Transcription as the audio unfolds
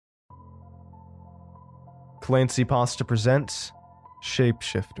Clancy Pasta presents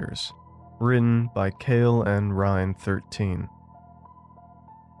Shapeshifters, written by Kale and Ryan 13.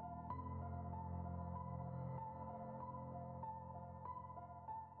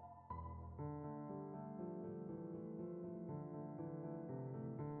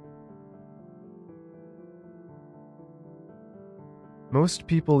 Most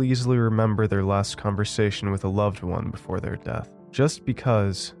people easily remember their last conversation with a loved one before their death, just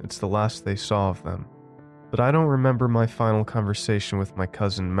because it's the last they saw of them. But I don't remember my final conversation with my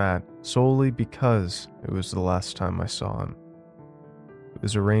cousin Matt solely because it was the last time I saw him. It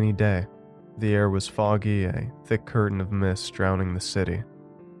was a rainy day. The air was foggy, a thick curtain of mist drowning the city.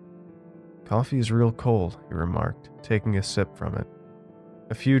 "Coffee is real cold," he remarked, taking a sip from it.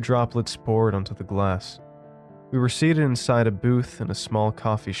 A few droplets poured onto the glass. We were seated inside a booth in a small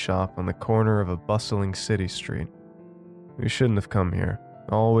coffee shop on the corner of a bustling city street. "We shouldn't have come here.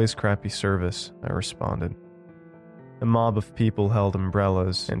 Always crappy service," I responded. A mob of people held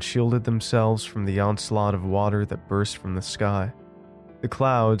umbrellas and shielded themselves from the onslaught of water that burst from the sky. The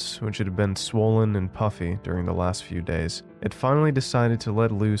clouds, which had been swollen and puffy during the last few days, had finally decided to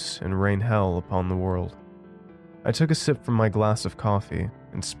let loose and rain hell upon the world. I took a sip from my glass of coffee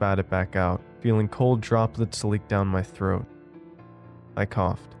and spat it back out, feeling cold droplets leak down my throat. I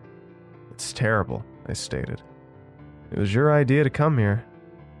coughed. "It's terrible," I stated. "It was your idea to come here."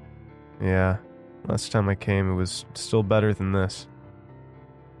 "Yeah, last time I came it was still better than this."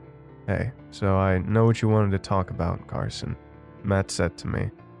 "Hey, so I know what you wanted to talk about, Carson," Matt said to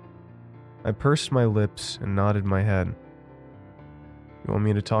me. I pursed my lips and nodded my head. "You want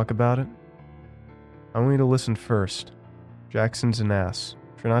me to talk about it?" "I want you to listen first. Jackson's an ass.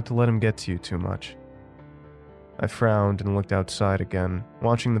 Try not to let him get to you too much." I frowned and looked outside again,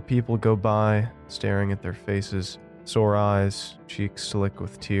 watching the people go by, staring at their faces, sore eyes, cheeks slick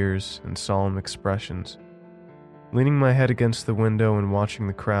with tears, and solemn expressions. Leaning my head against the window and watching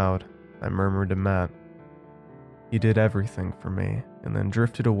the crowd, I murmured to Matt, "He did everything for me, and then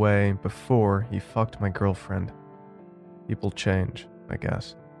drifted away before he fucked my girlfriend. People change, I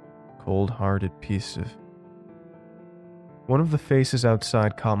guess. Cold-hearted piece of..." One of the faces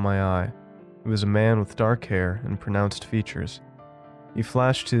outside caught my eye. It was a man with dark hair and pronounced features. He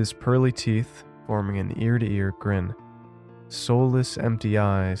flashed his pearly teeth, forming an ear-to-ear grin. Soulless, empty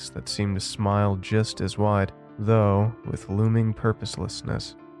eyes that seemed to smile just as wide, though with looming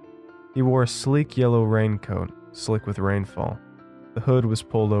purposelessness. He wore a sleek yellow raincoat, slick with rainfall. The hood was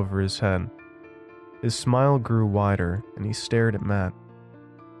pulled over his head. His smile grew wider, and he stared at Matt.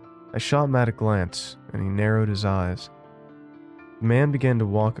 I shot Matt a glance, and he narrowed his eyes. The man began to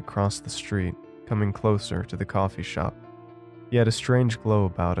walk across the street, coming closer to the coffee shop. He had a strange glow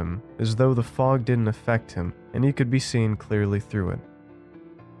about him, as though the fog didn't affect him and he could be seen clearly through it.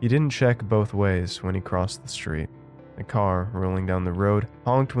 He didn't check both ways when he crossed the street. A car, rolling down the road,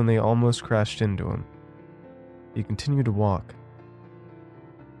 honked when they almost crashed into him. He continued to walk.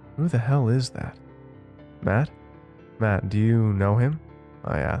 "Who the hell is that?" "Matt? Matt, do you know him?"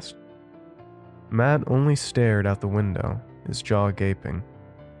 I asked. Matt only stared out the window, his jaw gaping.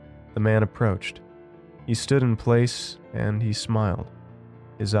 The man approached. He stood in place, and he smiled.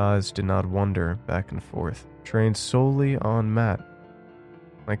 His eyes did not wander back and forth, trained solely on Matt.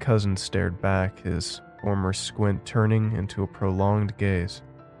 My cousin stared back, his former squint turning into a prolonged gaze.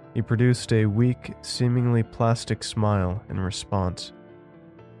 He produced a weak, seemingly plastic smile in response.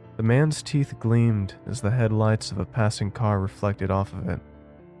 The man's teeth gleamed as the headlights of a passing car reflected off of it.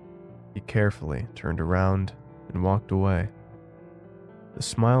 He carefully turned around and walked away. The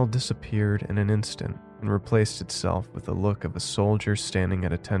smile disappeared in an instant and replaced itself with the look of a soldier standing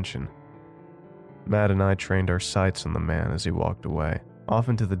at attention. Matt and I trained our sights on the man as he walked away, off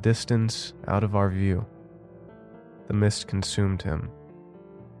into the distance, out of our view. The mist consumed him.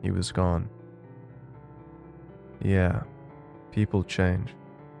 He was gone. "Yeah, people change,"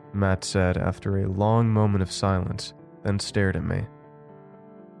 Matt said after a long moment of silence, then stared at me.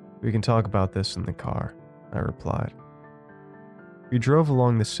 "We can talk about this in the car," I replied. We drove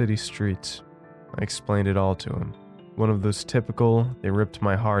along the city streets. I explained it all to him. One of those typical, they ripped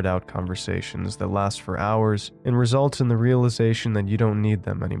my heart out conversations that last for hours and results in the realization that you don't need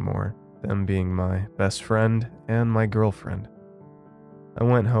them anymore, them being my best friend and my girlfriend. I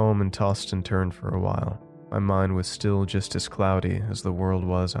went home and tossed and turned for a while. My mind was still just as cloudy as the world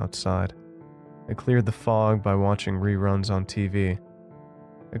was outside. I cleared the fog by watching reruns on TV.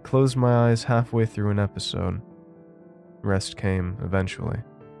 I closed my eyes halfway through an episode. Rest came eventually.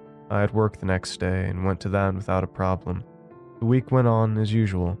 I had work the next day and went to that without a problem. The week went on as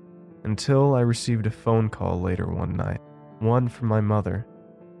usual, until I received a phone call later one night, one from my mother.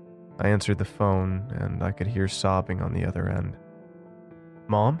 I answered the phone, and I could hear sobbing on the other end.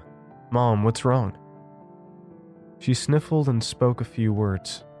 "Mom? Mom, what's wrong?" She sniffled and spoke a few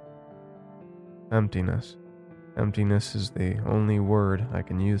words. Emptiness. Emptiness is the only word I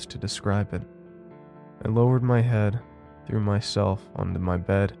can use to describe it. I lowered my head, threw myself onto my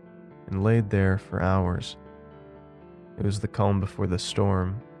bed, and laid there for hours. It was the calm before the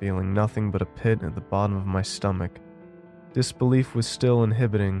storm, feeling nothing but a pit at the bottom of my stomach. Disbelief was still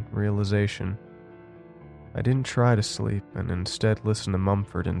inhibiting realization. I didn't try to sleep and instead listened to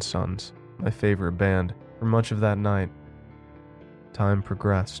Mumford & Sons, my favorite band, for much of that night. Time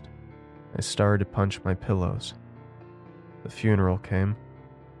progressed. I started to punch my pillows. The funeral came.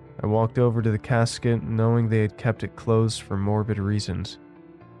 I walked over to the casket knowing they had kept it closed for morbid reasons.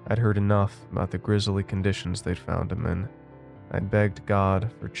 I'd heard enough about the grisly conditions they'd found him in. I'd begged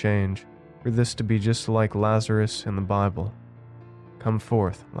God for change, for this to be just like Lazarus in the Bible. "Come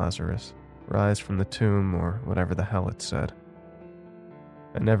forth, Lazarus. Rise from the tomb," or whatever the hell it said.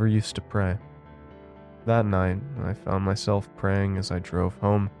 I never used to pray. That night, I found myself praying as I drove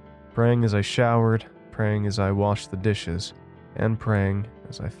home, praying as I showered, praying as I washed the dishes, and praying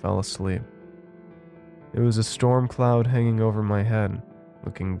as I fell asleep. It was a storm cloud hanging over my head.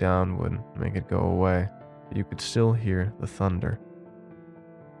 Looking down would make it go away, but you could still hear the thunder.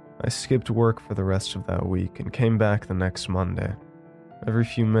 I skipped work for the rest of that week and came back the next Monday. Every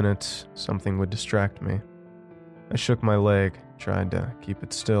few minutes, something would distract me. I shook my leg, tried to keep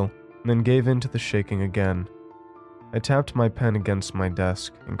it still, and then gave in to the shaking again. I tapped my pen against my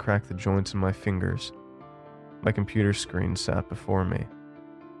desk and cracked the joints in my fingers. My computer screen sat before me.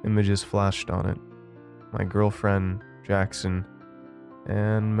 Images flashed on it. My girlfriend, Jackson,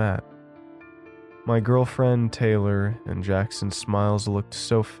 and Matt. My girlfriend, Taylor, and Jackson's smiles looked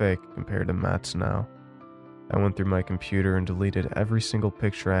so fake compared to Matt's now. I went through my computer and deleted every single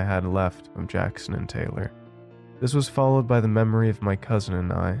picture I had left of Jackson and Taylor. This was followed by the memory of my cousin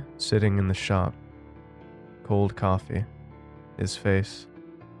and I sitting in the shop. Cold coffee. His face.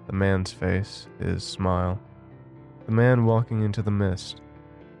 The man's face. His smile. The man walking into the mist.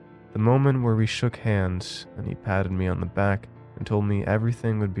 The moment where we shook hands and he patted me on the back and told me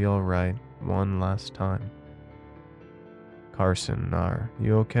everything would be alright one last time. "Carson, are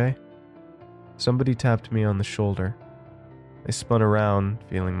you okay?" Somebody tapped me on the shoulder. I spun around,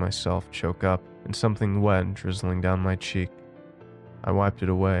 feeling myself choke up and something wet drizzling down my cheek. I wiped it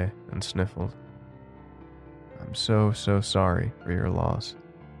away and sniffled. "I'm so sorry for your loss.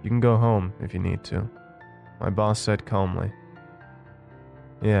 You can go home if you need to," my boss said calmly.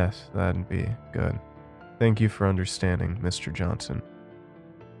 "Yes, that'd be good. Thank you for understanding, Mr. Johnson."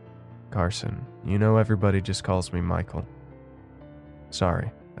 "Carson, you know everybody just calls me Michael."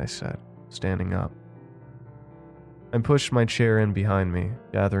 "Sorry," I said, standing up. I pushed my chair in behind me,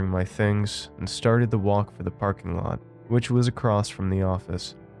 gathering my things, and started the walk for the parking lot, which was across from the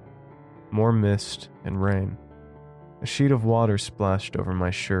office. More mist and rain. A sheet of water splashed over my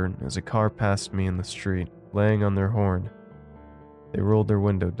shirt as a car passed me in the street, laying on their horn. They rolled their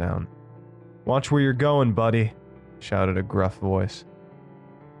window down. "Watch where you're going, buddy," shouted a gruff voice.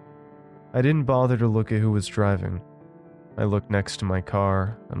 I didn't bother to look at who was driving. I looked next to my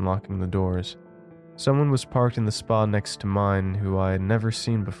car, unlocking the doors. Someone was parked in the spot next to mine who I had never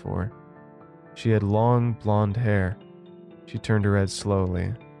seen before. She had long, blonde hair. She turned her head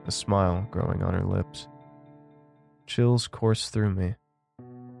slowly, a smile growing on her lips. Chills coursed through me.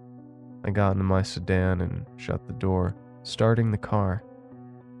 I got into my sedan and shut the door, starting the car.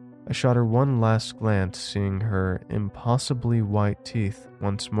 I shot her one last glance, seeing her impossibly white teeth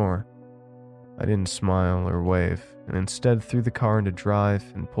once more. I didn't smile or wave, and instead threw the car into drive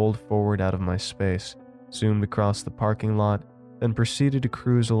and pulled forward out of my space, zoomed across the parking lot, then proceeded to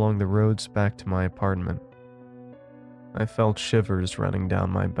cruise along the roads back to my apartment. I felt shivers running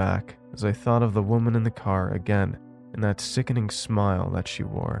down my back as I thought of the woman in the car again and that sickening smile that she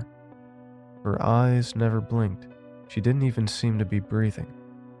wore. Her eyes never blinked. She didn't even seem to be breathing.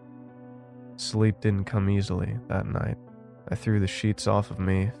 Sleep didn't come easily that night. I threw the sheets off of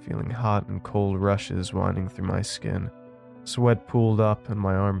me, feeling hot and cold rushes winding through my skin. Sweat pooled up in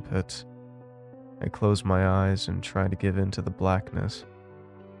my armpits. I closed my eyes and tried to give in to the blackness.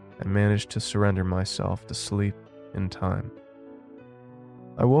 I managed to surrender myself to sleep in time.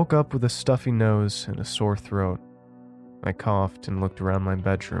 I woke up with a stuffy nose and a sore throat. I coughed and looked around my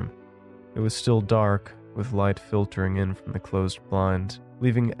bedroom. It was still dark, with light filtering in from the closed blinds,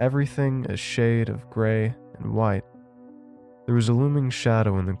 leaving everything a shade of gray and white. There was a looming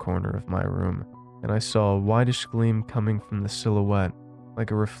shadow in the corner of my room, and I saw a whitish gleam coming from the silhouette,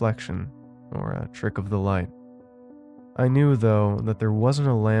 like a reflection or a trick of the light. I knew, though, that there wasn't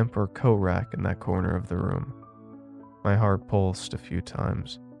a lamp or coat rack in that corner of the room. My heart pulsed a few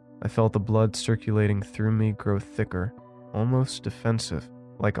times. I felt the blood circulating through me grow thicker, almost defensive,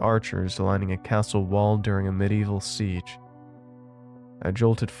 like archers lining a castle wall during a medieval siege. I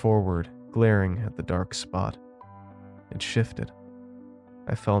jolted forward, glaring at the dark spot. It shifted.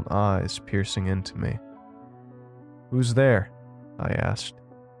 I felt eyes piercing into me. "Who's there?" I asked.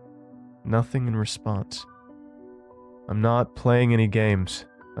 Nothing in response. "I'm not playing any games,"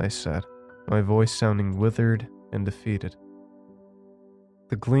 I said, my voice sounding withered and defeated.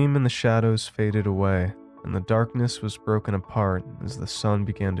 The gleam in the shadows faded away, and the darkness was broken apart as the sun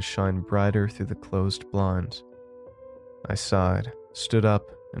began to shine brighter through the closed blinds. I sighed, stood up,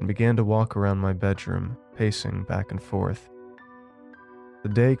 and began to walk around my bedroom, pacing back and forth. The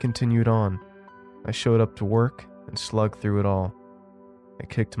day continued on. I showed up to work and slugged through it all. I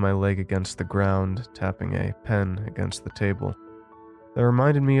kicked my leg against the ground, tapping a pen against the table. That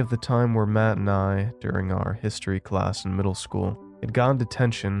reminded me of the time where Matt and I, during our history class in middle school, had gotten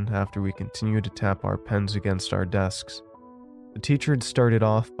detention after we continued to tap our pens against our desks. The teacher had started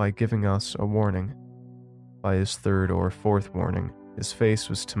off by giving us a warning. By his third or fourth warning, his face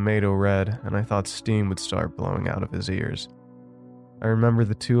was tomato red, and I thought steam would start blowing out of his ears. I remember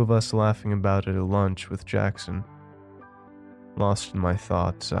the two of us laughing about it at lunch with Jackson. Lost in my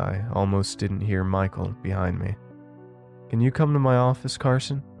thoughts, I almost didn't hear Michael behind me. "Can you come to my office,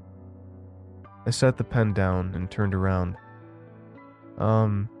 Carson?" I set the pen down and turned around.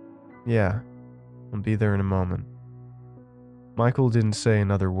 Yeah, I'll be there in a moment." Michael didn't say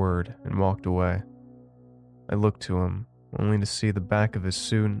another word and walked away. I looked to him, only to see the back of his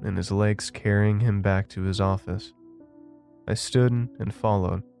suit and his legs carrying him back to his office. I stood and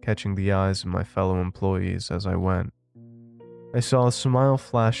followed, catching the eyes of my fellow employees as I went. I saw a smile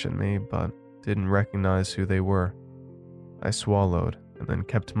flash at me, but didn't recognize who they were. I swallowed, and then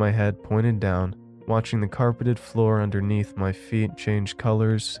kept my head pointed down, watching the carpeted floor underneath my feet change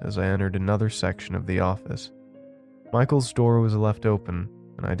colors as I entered another section of the office. Michael's door was left open,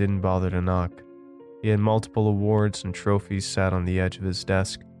 and I didn't bother to knock. He had multiple awards and trophies sat on the edge of his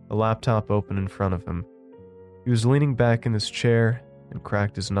desk, a laptop open in front of him. He was leaning back in his chair and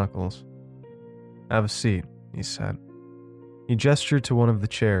cracked his knuckles. "Have a seat," he said. He gestured to one of the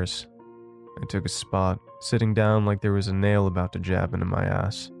chairs. I took a spot, sitting down like there was a nail about to jab into my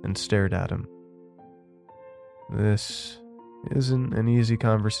ass, and stared at him. "This isn't an easy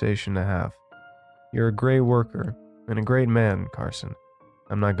conversation to have. You're a great worker and a great man, Carson.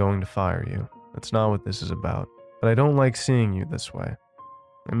 I'm not going to fire you. That's not what this is about. But I don't like seeing you this way.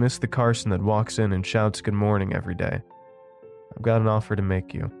 I miss the Carson that walks in and shouts good morning every day. I've got an offer to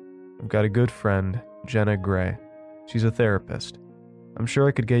make you. I've got a good friend, Jenna Gray. She's a therapist. I'm sure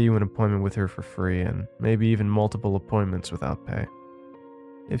I could get you an appointment with her for free and maybe even multiple appointments without pay.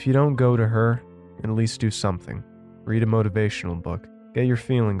 If you don't go to her, at least do something. Read a motivational book. Get your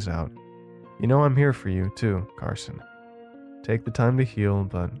feelings out. You know I'm here for you, too, Carson. Take the time to heal,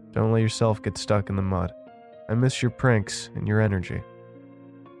 but don't let yourself get stuck in the mud. I miss your pranks and your energy."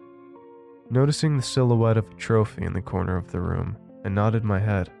 Noticing the silhouette of a trophy in the corner of the room, I nodded my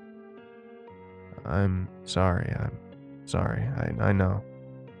head. I'm sorry. I know.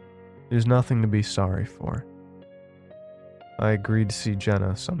 There's nothing to be sorry for." I agreed to see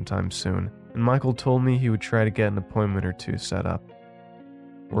Jenna sometime soon, and Michael told me he would try to get an appointment or two set up.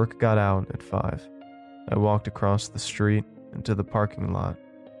 Work got out at 5. I walked across the street into the parking lot.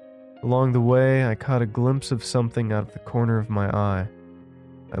 Along the way, I caught a glimpse of something out of the corner of my eye.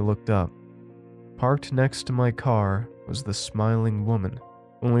 I looked up. Parked next to my car was the smiling woman,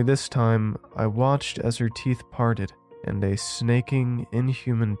 only this time I watched as her teeth parted and a snaking,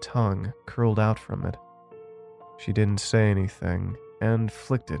 inhuman tongue curled out from it. She didn't say anything and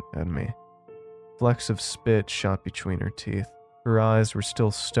flicked it at me. Flecks of spit shot between her teeth. Her eyes were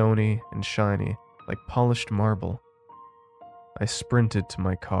still stony and shiny, like polished marble. I sprinted to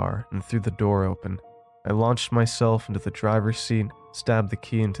my car and threw the door open. I launched myself into the driver's seat, stabbed the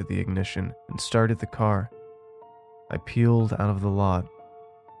key into the ignition, and started the car. I peeled out of the lot.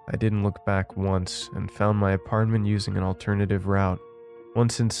 I didn't look back once and found my apartment using an alternative route.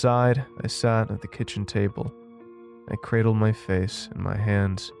 Once inside, I sat at the kitchen table. I cradled my face in my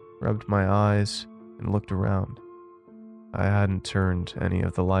hands, rubbed my eyes, and looked around. I hadn't turned any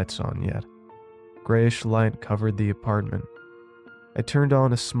of the lights on yet. Grayish light covered the apartment. I turned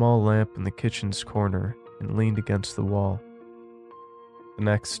on a small lamp in the kitchen's corner and leaned against the wall. The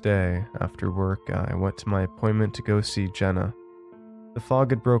next day, after work, I went to my appointment to go see Jenna. The fog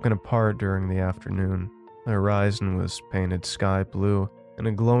had broken apart during the afternoon. The horizon was painted sky blue, and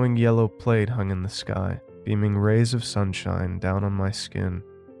a glowing yellow plate hung in the sky. beaming rays of sunshine down on my skin.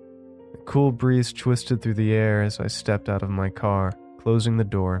 A cool breeze twisted through the air as I stepped out of my car, closing the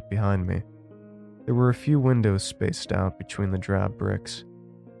door behind me. There were a few windows spaced out between the drab bricks.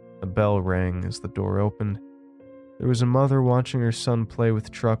 A bell rang as the door opened. There was a mother watching her son play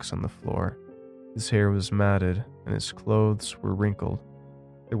with trucks on the floor. His hair was matted, and his clothes were wrinkled.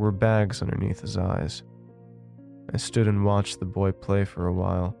 There were bags underneath his eyes. I stood and watched the boy play for a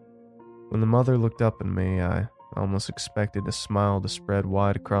while. When the mother looked up at me, I almost expected a smile to spread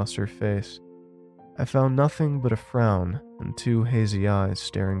wide across her face. I found nothing but a frown and two hazy eyes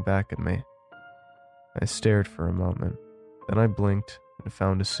staring back at me. I stared for a moment, then I blinked and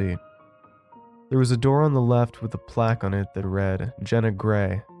found a seat. There was a door on the left with a plaque on it that read Jenna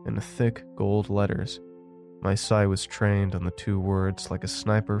Gray in thick gold letters. My sight was trained on the two words like a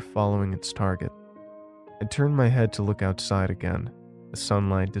sniper following its target. I turned my head to look outside again. The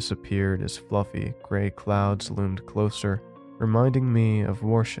sunlight disappeared as fluffy, gray clouds loomed closer, reminding me of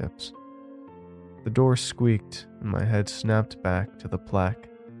warships. The door squeaked, and my head snapped back to the plaque.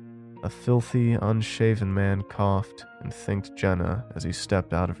 A filthy, unshaven man coughed and thanked Jenna as he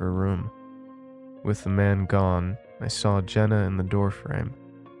stepped out of her room. With the man gone, I saw Jenna in the doorframe.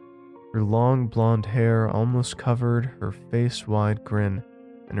 Her long blonde hair almost covered her face-wide grin,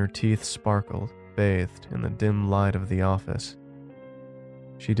 and her teeth sparkled, bathed in the dim light of the office.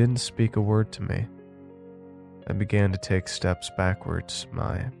 She didn't speak a word to me. I began to take steps backwards,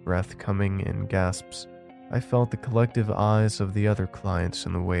 my breath coming in gasps. I felt the collective eyes of the other clients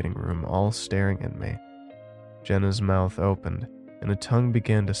in the waiting room all staring at me. Jenna's mouth opened, and a tongue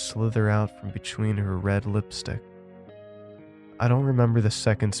began to slither out from between her red lipstick. I don't remember the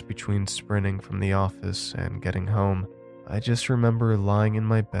seconds between sprinting from the office and getting home. I just remember lying in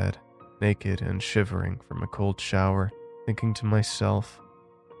my bed, naked and shivering from a cold shower, thinking to myself,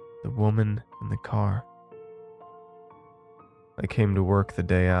 the woman in the car. I came to work the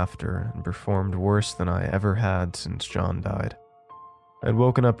day after and performed worse than I ever had since John died. I'd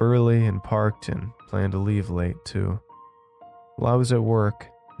woken up early and parked and planned to leave late too. While I was at work,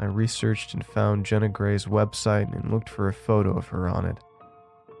 I researched and found Jenna Gray's website and looked for a photo of her on it.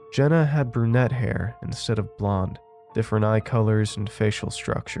 Jenna had brunette hair instead of blonde, different eye colors and facial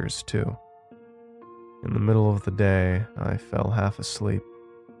structures too. In the middle of the day, I fell half asleep.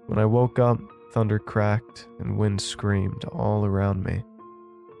 When I woke up, thunder cracked and wind screamed all around me.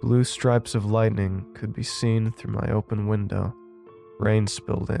 Blue stripes of lightning could be seen through my open window. Rain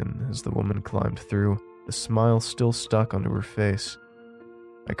spilled in as the woman climbed through, the smile still stuck onto her face.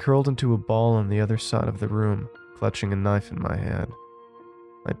 I curled into a ball on the other side of the room, clutching a knife in my hand.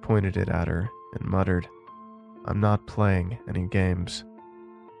 I pointed it at her and muttered, "I'm not playing any games."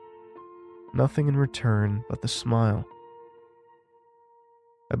 Nothing in return but the smile.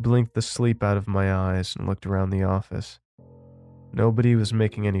 I blinked the sleep out of my eyes and looked around the office. Nobody was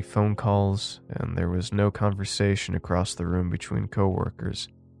making any phone calls, and there was no conversation across the room between coworkers.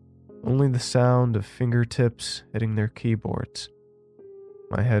 Only the sound of fingertips hitting their keyboards.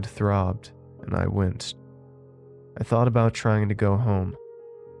 My head throbbed, and I winced. I thought about trying to go home.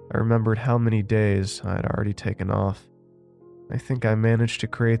 I remembered how many days I had already taken off. I think I managed to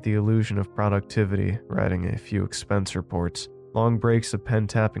create the illusion of productivity, writing a few expense reports, long breaks of pen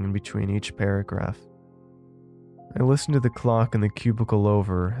tapping in between each paragraph. I listened to the clock in the cubicle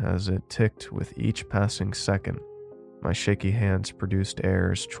over as it ticked with each passing second. My shaky hands produced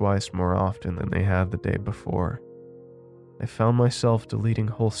errors twice more often than they had the day before. I found myself deleting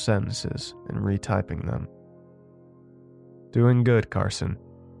whole sentences and retyping them. "Doing good, Carson."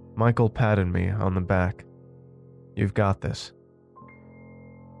 Michael patted me on the back. "You've got this."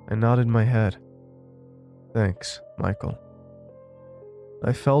 I nodded my head. "Thanks, Michael."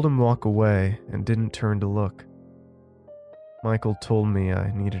 I felt him walk away and didn't turn to look. Michael told me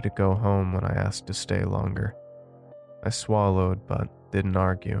I needed to go home when I asked to stay longer. I swallowed but didn't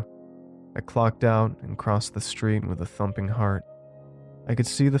argue. I clocked out and crossed the street with a thumping heart. I could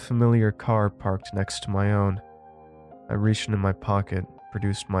see the familiar car parked next to my own. I reached into my pocket,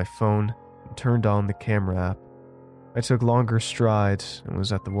 produced my phone, and turned on the camera app. I took longer strides and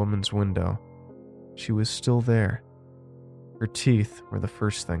was at the woman's window. She was still there. Her teeth were the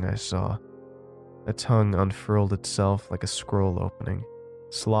first thing I saw. A tongue unfurled itself like a scroll opening.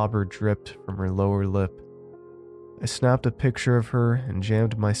 Slobber dripped from her lower lip. I snapped a picture of her and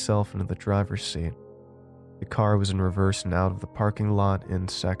jammed myself into the driver's seat. The car was in reverse and out of the parking lot in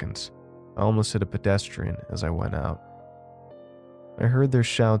seconds. I almost hit a pedestrian as I went out. I heard their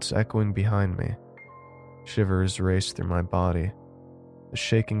shouts echoing behind me. Shivers raced through my body. The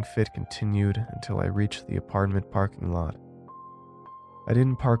shaking fit continued until I reached the apartment parking lot. I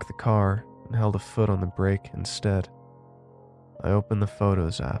didn't park the car. and held a foot on the brake instead. I opened the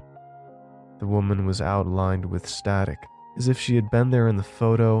Photos app. The woman was outlined with static, as if she had been there in the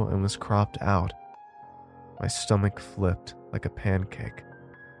photo and was cropped out. My stomach flipped like a pancake.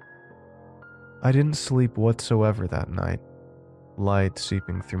 I didn't sleep whatsoever that night. Light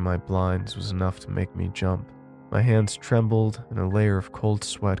seeping through my blinds was enough to make me jump. My hands trembled and a layer of cold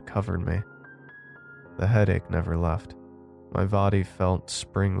sweat covered me. The headache never left. My body felt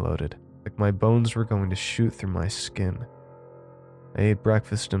spring-loaded, like my bones were going to shoot through my skin. I ate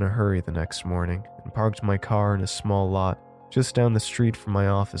breakfast in a hurry the next morning and parked my car in a small lot just down the street from my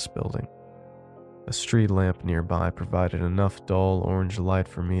office building. A street lamp nearby provided enough dull orange light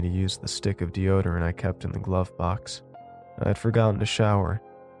for me to use the stick of deodorant I kept in the glove box. I had forgotten to shower.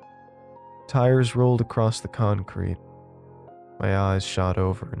 Tires rolled across the concrete. My eyes shot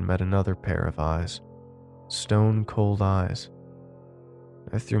over and met another pair of eyes. Stone-cold eyes.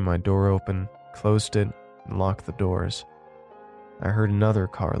 I threw my door open, closed it, and locked the doors. I heard another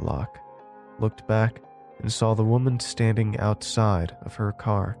car lock, looked back, and saw the woman standing outside of her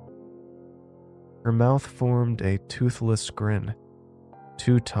car. Her mouth formed a toothless grin.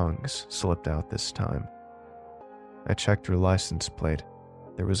 2 tongues slipped out this time. I checked her license plate.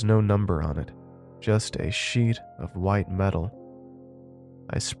 There was no number on it, just a sheet of white metal.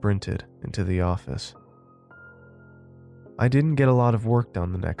 I sprinted into the office. I didn't get a lot of work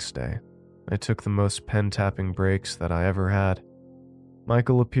done the next day. I took the most pen-tapping breaks that I ever had.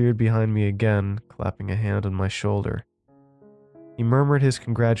 Michael appeared behind me again, clapping a hand on my shoulder. He murmured his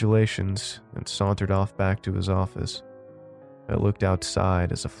congratulations and sauntered off back to his office. I looked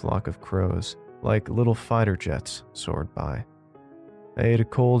outside as a flock of crows, like little fighter jets, soared by. I ate a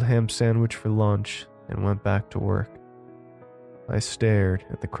cold ham sandwich for lunch and went back to work. I stared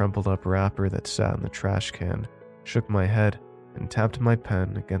at the crumpled up wrapper that sat in the trash can, shook my head, and tapped my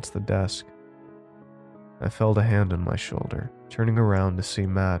pen against the desk. I felt a hand on my shoulder, turning around to see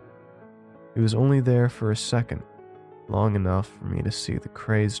Matt. He was only there for a second, long enough for me to see the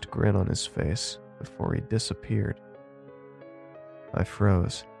crazed grin on his face before he disappeared. I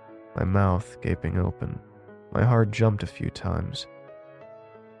froze, my mouth gaping open. My heart jumped a few times.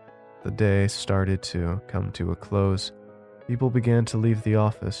 The day started to come to a close. People began to leave the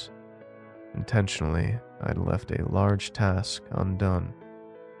office. Intentionally, I'd left a large task undone.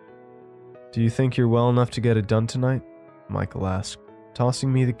 "Do you think you're well enough to get it done tonight?" Michael asked,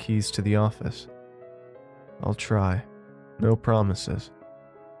 tossing me the keys to the office. "I'll try. No promises."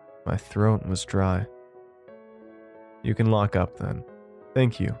 My throat was dry. "You can lock up then.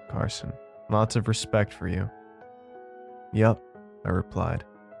 Thank you, Carson. Lots of respect for you." "Yup," I replied.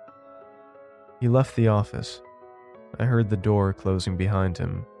 He left the office. I heard the door closing behind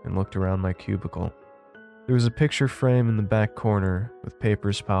him and looked around my cubicle. There was a picture frame in the back corner with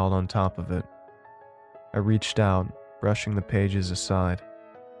papers piled on top of it. I reached out, brushing the pages aside.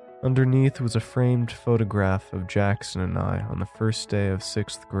 Underneath was a framed photograph of Jackson and I on the first day of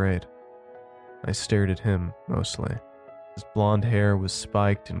 6th grade. I stared at him, mostly. His blonde hair was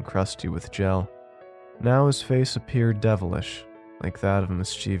spiked and crusty with gel. Now his face appeared devilish, like that of a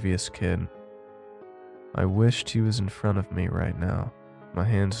mischievous kid. I wished he was in front of me right now. My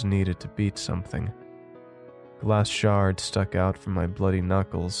hands needed to beat something. Glass shards stuck out from my bloody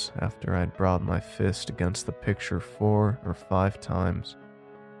knuckles after I'd brought my fist against the picture 4 or 5 times.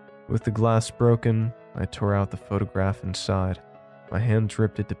 With the glass broken, I tore out the photograph inside. My hands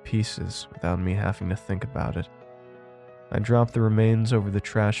ripped it to pieces without me having to think about it. I dropped the remains over the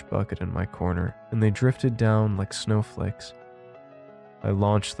trash bucket in my corner, and they drifted down like snowflakes. I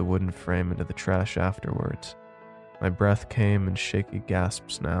launched the wooden frame into the trash afterwards. My breath came in shaky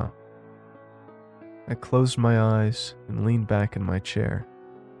gasps now. I closed my eyes and leaned back in my chair.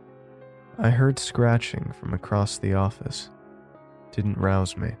 I heard scratching from across the office. Didn't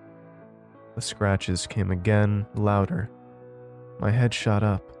rouse me. The scratches came again, louder. My head shot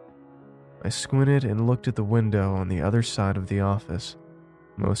up. I squinted and looked at the window on the other side of the office.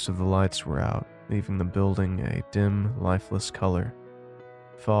 Most of the lights were out, leaving the building a dim, lifeless color.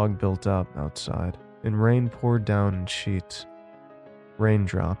 Fog built up outside, and rain poured down in sheets.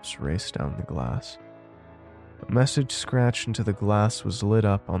 Raindrops raced down the glass. A message scratched into the glass was lit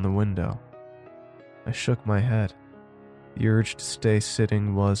up on the window. I shook my head. The urge to stay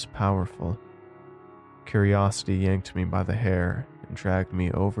sitting was powerful. Curiosity yanked me by the hair and dragged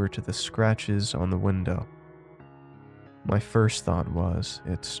me over to the scratches on the window. My first thought was,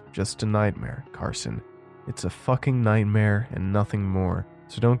 it's just a nightmare, Carson. It's a fucking nightmare and nothing more,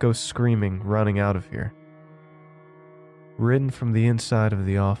 so don't go screaming, running out of here. Written from the inside of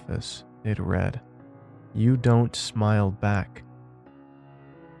the office, it read, "You don't smile back."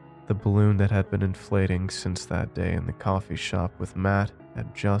 The balloon that had been inflating since that day in the coffee shop with Matt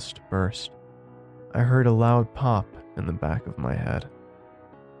had just burst. I heard a loud pop in the back of my head.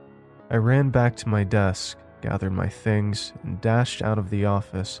 I ran back to my desk, gathered my things, and dashed out of the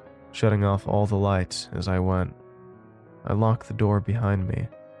office, shutting off all the lights as I went. I locked the door behind me,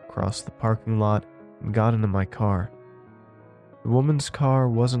 crossed the parking lot, and got into my car. The woman's car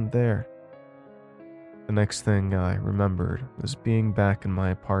wasn't there. The next thing I remembered was being back in my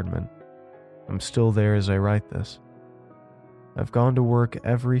apartment. I'm still there as I write this. I've gone to work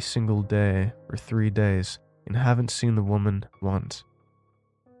every single day for 3 days and haven't seen the woman once.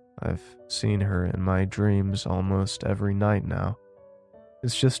 I've seen her in my dreams almost every night now.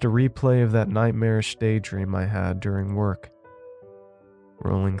 It's just a replay of that nightmarish daydream I had during work.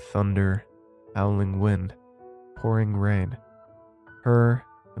 Rolling thunder, howling wind, pouring rain. Her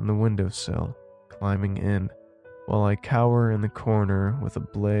in the windowsill, climbing in, while I cower in the corner with a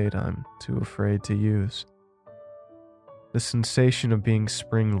blade I'm too afraid to use. The sensation of being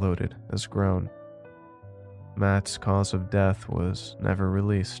spring-loaded has grown. Matt's cause of death was never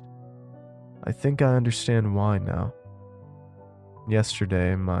released. I think I understand why now.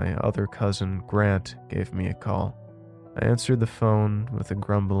 Yesterday, my other cousin, Grant, gave me a call. I answered the phone with a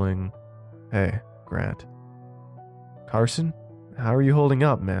grumbling, "Hey, Grant." "Carson, how are you holding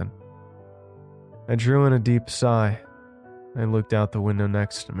up, man?" I drew in a deep sigh. I looked out the window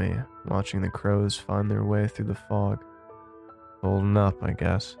next to me, watching the crows find their way through the fog. Holding up, I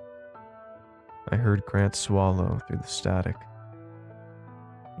guess. I heard Grant swallow through the static.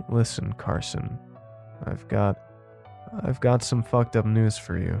 "Listen, Carson, I've got some fucked up news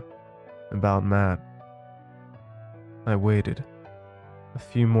for you. About Matt." I waited. A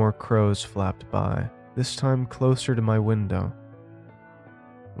few more crows flapped by, this time closer to my window.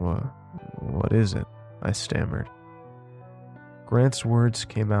 What is it?" I stammered. Grant's words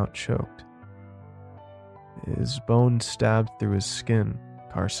came out choked. "His bone stabbed through his skin,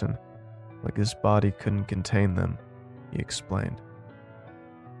 Carson, like his body couldn't contain them," he explained.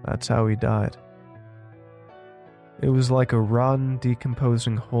 "That's how he died." It was like a rotten,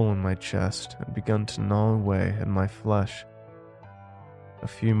 decomposing hole in my chest had begun to gnaw away at my flesh. A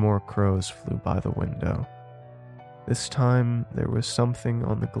few more crows flew by the window. This time, there was something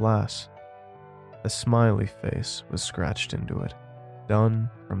on the glass. A smiley face was scratched into it, done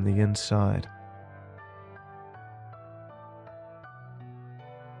from the inside.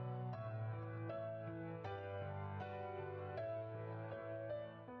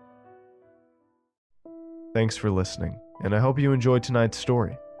 Thanks for listening, and I hope you enjoyed tonight's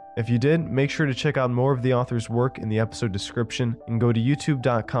story. If you did, make sure to check out more of the author's work in the episode description and go to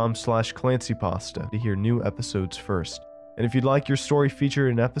youtube.com/clancypasta to hear new episodes first. And if you'd like your story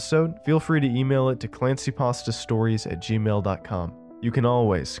featured in an episode, feel free to email it to clancypastastories@gmail.com. You can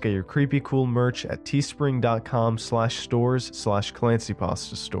always get your creepy cool merch at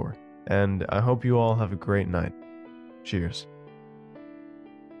teespring.com/stores/clancypastastore. And I hope you all have a great night. Cheers.